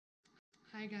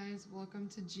Hi guys, welcome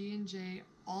to G&J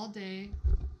all day.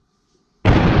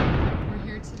 We're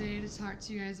here today to talk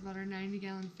to you guys about our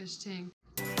 90-gallon fish tank.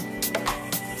 But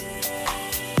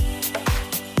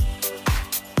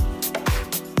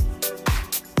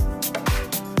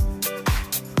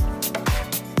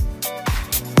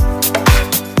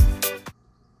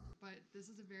this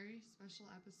is a very special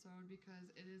episode because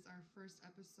it is our first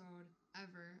episode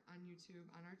ever on YouTube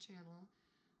on our channel.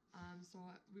 So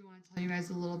we want to tell you guys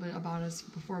a little bit about us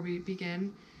before we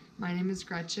begin. My name is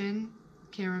Gretchen,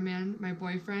 cameraman. My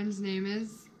boyfriend's name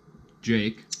is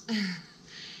Jake.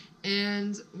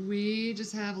 And we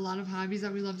just have a lot of hobbies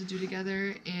that we love to do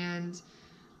together, and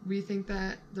we think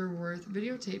that they're worth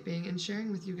videotaping and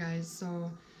sharing with you guys.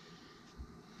 So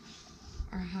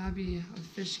our hobby of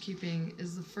fish keeping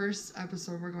is the first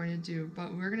episode we're going to do,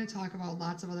 but we're going to talk about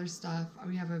lots of other stuff.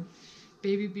 We have a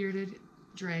baby bearded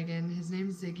dragon. His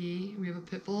name's Ziggy. We have a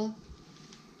pit bull.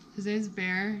 His name's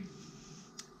Bear.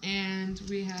 And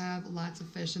we have lots of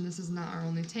fish, and this is not our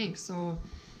only tank. So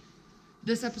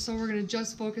this episode we're going to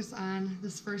just focus on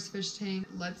this first fish tank.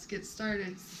 Let's get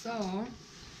started. So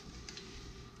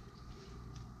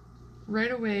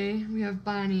right away we have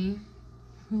Bonnie,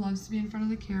 who loves to be in front of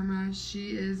the camera. She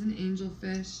is an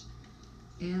angelfish,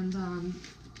 and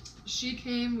she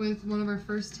came with one of our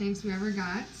first tanks we ever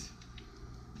got.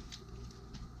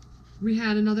 We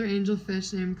had another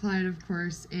angelfish named Clyde, of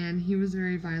course, and he was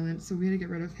very violent, so we had to get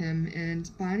rid of him. And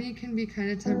Bonnie can be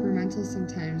kind of temperamental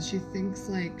sometimes. She thinks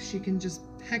like she can just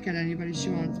peck at anybody she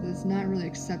wants, but it's not really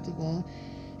acceptable.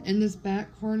 In this back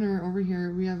corner over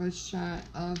here, we have a shot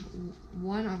of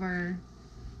one of our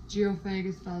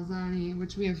Geophagus balzani,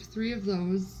 which we have 3 of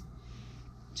those.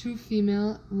 2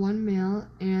 female, 1 male,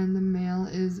 and the male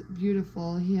is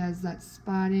beautiful. He has that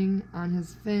spotting on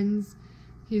his fins.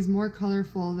 He's more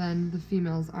colorful than the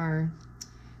females are,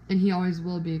 and he always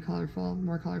will be colorful,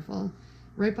 more colorful.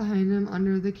 Right behind him,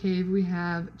 under the cave, we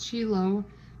have Chilo,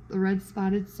 the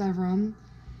red-spotted severum.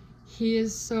 He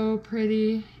is so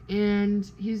pretty, and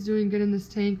he's doing good in this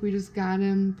tank. We just got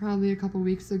him probably a couple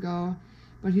weeks ago,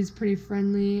 but he's pretty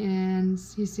friendly, and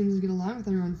he seems to get along with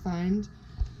everyone fine.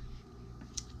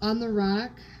 On the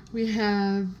rock, we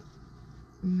have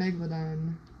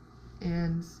Megalodon,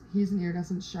 and he's an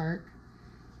iridescent shark.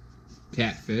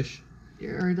 Catfish.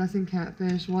 Iridescent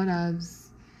catfish, whatevs.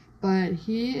 But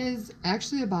he is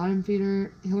actually a bottom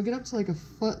feeder. He'll get up to like a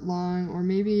foot long, or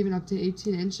maybe even up to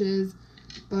 18 inches.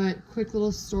 But quick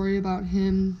little story about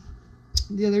him.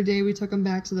 The other day we took him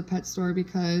back to the pet store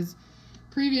because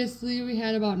previously we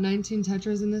had about 19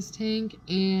 tetras in this tank,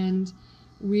 and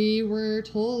we were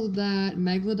told that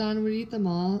Megalodon would eat them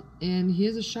all, and he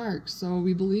is a shark, so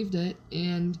we believed it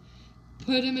and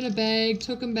put him in a bag,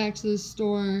 took him back to the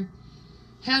store,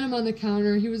 had him on the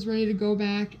counter. He was ready to go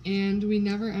back, and we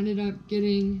never ended up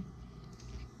getting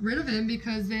rid of him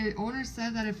because the owner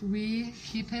said that if we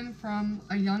keep him from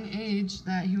a young age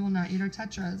that he will not eat our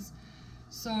tetras.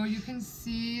 So you can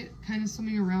see kind of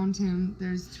swimming around him,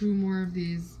 there's 2 more of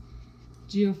these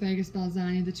Geophagus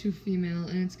balzani, the 2 female,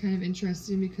 and it's kind of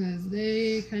interesting because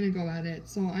they kind of go at it.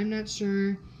 So I'm not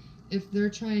sure if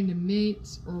they're trying to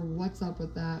mate or what's up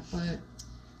with that, but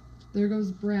there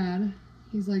goes Brad.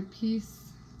 He's like, peace.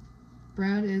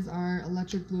 Brad is our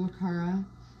electric blue acara,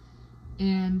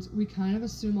 and we kind of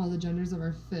assume all the genders of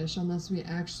our fish unless we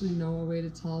actually know a way to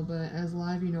tell, but as a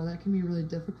lot of you know, that can be really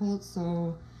difficult.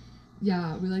 So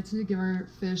yeah, we like to give our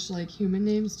fish like human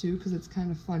names too because it's kind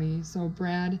of funny. So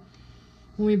Brad,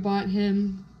 when we bought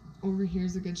him, over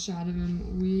here's a good shot of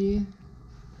him, we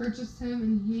purchased him,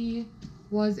 and he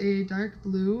was a dark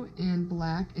blue and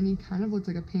black, and he kind of looked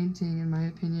like a painting in my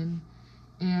opinion.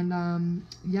 And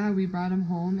yeah, we brought him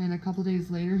home, and a couple days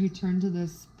later he turned to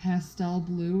this pastel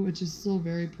blue, which is still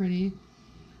very pretty.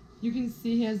 You can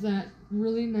see he has that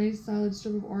really nice solid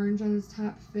strip of orange on his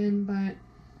top fin, but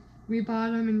we bought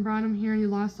him and brought him here, and he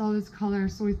lost all his color,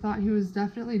 so we thought he was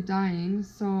definitely dying.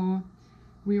 So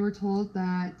we were told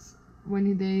that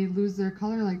when they lose their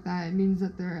color like that, it means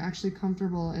that they're actually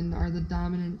comfortable and are the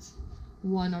dominant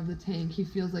one of the tank. He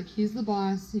feels like he's the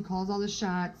boss, he calls all the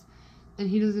shots, and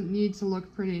he doesn't need to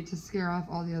look pretty to scare off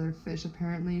all the other fish,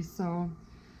 apparently. So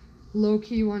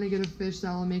low-key want to get a fish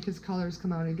that will make his colors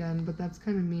come out again, but that's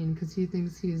kind of mean because he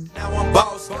thinks he's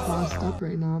bossed up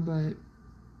right now, but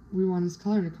we want his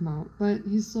color to come out. But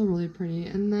he's still really pretty.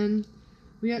 And then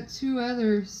we got 2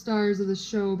 other stars of the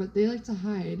show, but they like to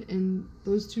hide, and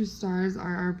those 2 stars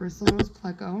are our bristlenose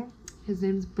pleco. His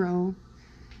name's Bro.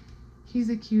 He's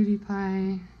a cutie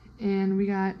pie. And we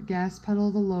got Gas Pedal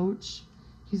the Loach.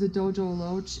 He's a dojo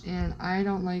loach, and I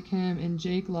don't like him, and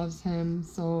Jake loves him,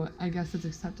 so I guess it's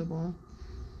acceptable.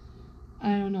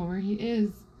 I don't know where he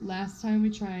is. Last time we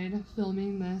tried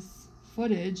filming this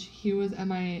footage, he was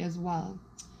MIA as well.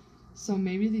 So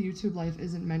maybe the YouTube life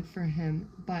isn't meant for him,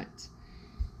 but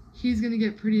he's gonna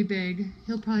get pretty big.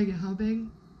 He'll probably get how big?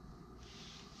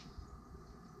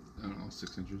 I don't know,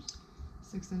 6 inches.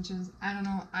 6 inches. I don't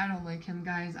know. I don't like him,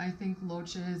 guys. I think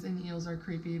loaches and eels are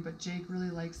creepy, but Jake really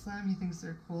likes them. He thinks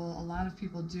they're cool. A lot of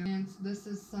people do. And this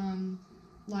is some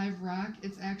live rock.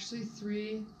 It's actually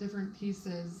 3 different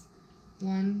pieces.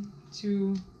 1,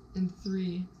 2, and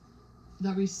 3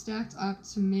 that we stacked up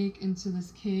to make into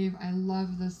this cave. I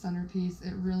love this centerpiece.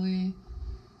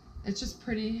 It's just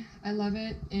pretty. I love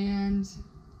it. And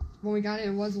when we got it,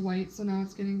 it was white, so now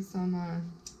it's getting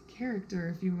some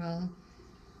character, if you will.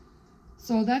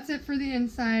 So that's it for the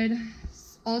inside.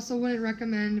 Also wouldn't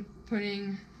recommend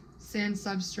putting sand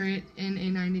substrate in a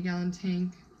 90-gallon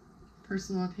tank,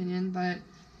 personal opinion, but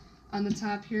on the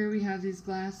top here we have these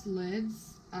glass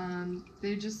lids.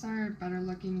 They just are better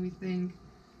looking, we think.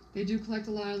 They do collect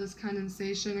a lot of this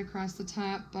condensation across the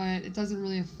top, but it doesn't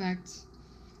really affect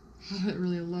how it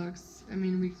really looks. I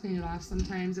mean, we clean it off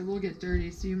sometimes. It will get dirty,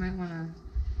 so you might want to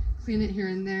clean it here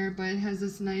and there, but it has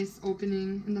this nice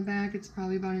opening in the back. It's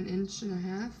probably about 1.5 inches.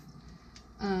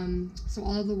 So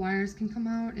all of the wires can come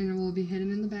out and it will be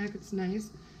hidden in the back. It's nice.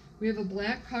 We have a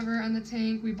black cover on the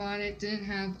tank. We bought it, didn't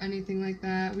have anything like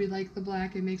that. We like the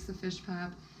black, it makes the fish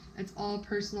pop. It's all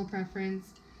personal preference.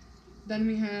 Then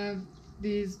we have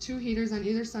these 2 heaters on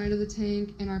either side of the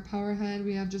tank, and our power head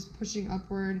we have just pushing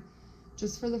upward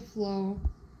just for the flow.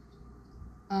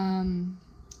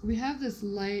 We have this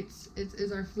light. It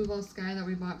is our Fluval Sky that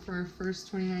we bought for our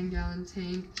first 29-gallon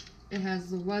tank. It has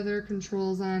the weather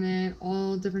controls on it,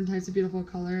 all different types of beautiful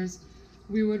colors.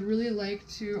 We would really like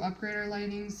to upgrade our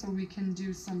lighting so we can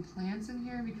do some plants in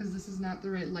here, because this is not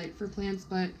the right light for plants,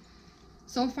 but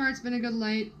so far it's been a good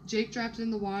light. Jake dropped it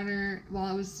in the water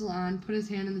while it was still on, put his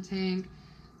hand in the tank.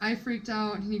 I freaked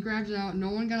out, and he grabbed it out. No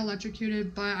one got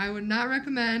electrocuted, but I would not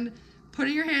recommend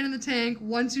putting your hand in the tank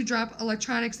once you drop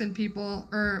electronics in people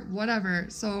or whatever.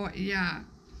 So yeah.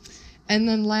 And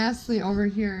then lastly over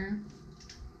here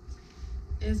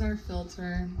is our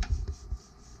filter.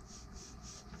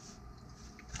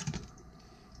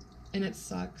 And it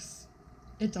sucks.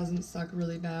 It doesn't suck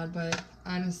really bad, but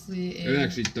honestly it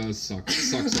actually does suck. It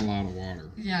sucks a lot of water.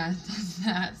 Yeah, it does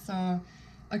that. So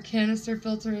a canister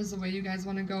filter is the way you guys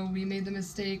want to go. We made the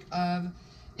mistake of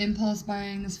impulse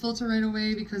buying this filter right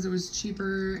away because it was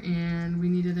cheaper and we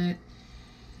needed it.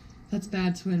 That's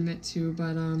bad to admit to,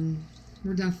 but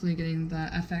we're definitely getting the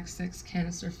FX6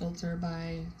 canister filter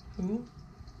by who?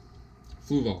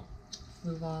 Fluval.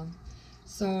 Fluval.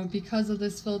 So because of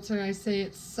this filter, I say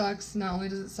it sucks. Not only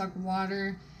does it suck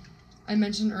water, I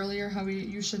mentioned earlier how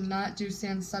you should not do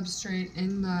sand substrate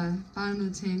in the bottom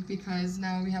of the tank, because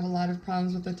now we have a lot of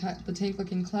problems with the tank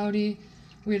looking cloudy.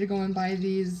 We had to go and buy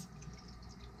these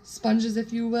sponges,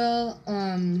 if you will.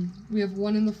 We have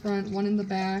one in the front, one in the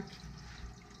back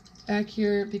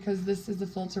here, because this is the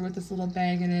filter with this little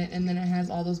bag in it, and then it has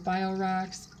all those bio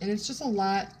rocks, and it's just a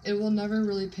lot. It will never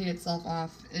really pay itself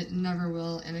off. It never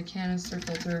will. And a canister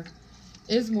filter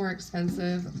is more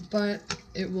expensive, but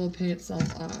it will pay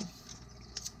itself off.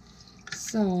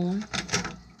 So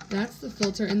that's the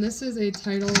filter, and this is a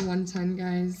Tidal 110,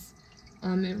 guys.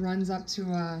 It runs up to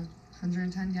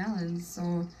 110 gallons,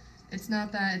 so it's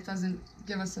not that it doesn't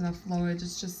give us enough flowage,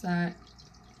 it's just that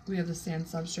we have the sand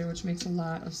substrate, which makes a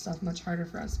lot of stuff much harder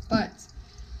for us. But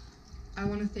I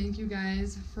want to thank you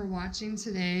guys for watching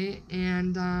today,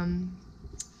 and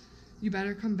you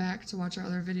better come back to watch our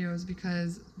other videos,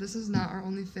 because this is not our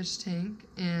only fish tank,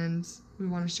 and we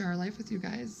want to share our life with you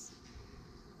guys.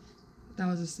 That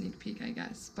was a sneak peek, I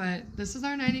guess. But this is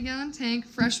our 90-gallon tank,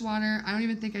 freshwater. I don't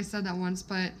even think I said that once,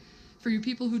 but for you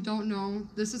people who don't know,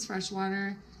 this is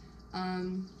freshwater.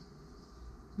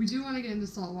 We do want to get into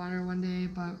saltwater one day,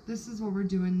 but this is what we're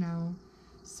doing now.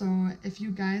 So if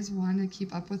you guys want to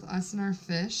keep up with us and our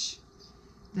fish,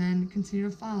 then continue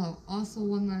to follow. Also,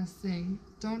 one last thing.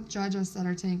 Don't judge us that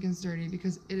our tank is dirty,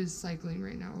 because it is cycling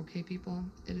right now, okay, people?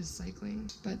 It is cycling.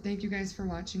 But thank you guys for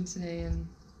watching today, and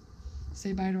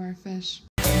say bye to our fish.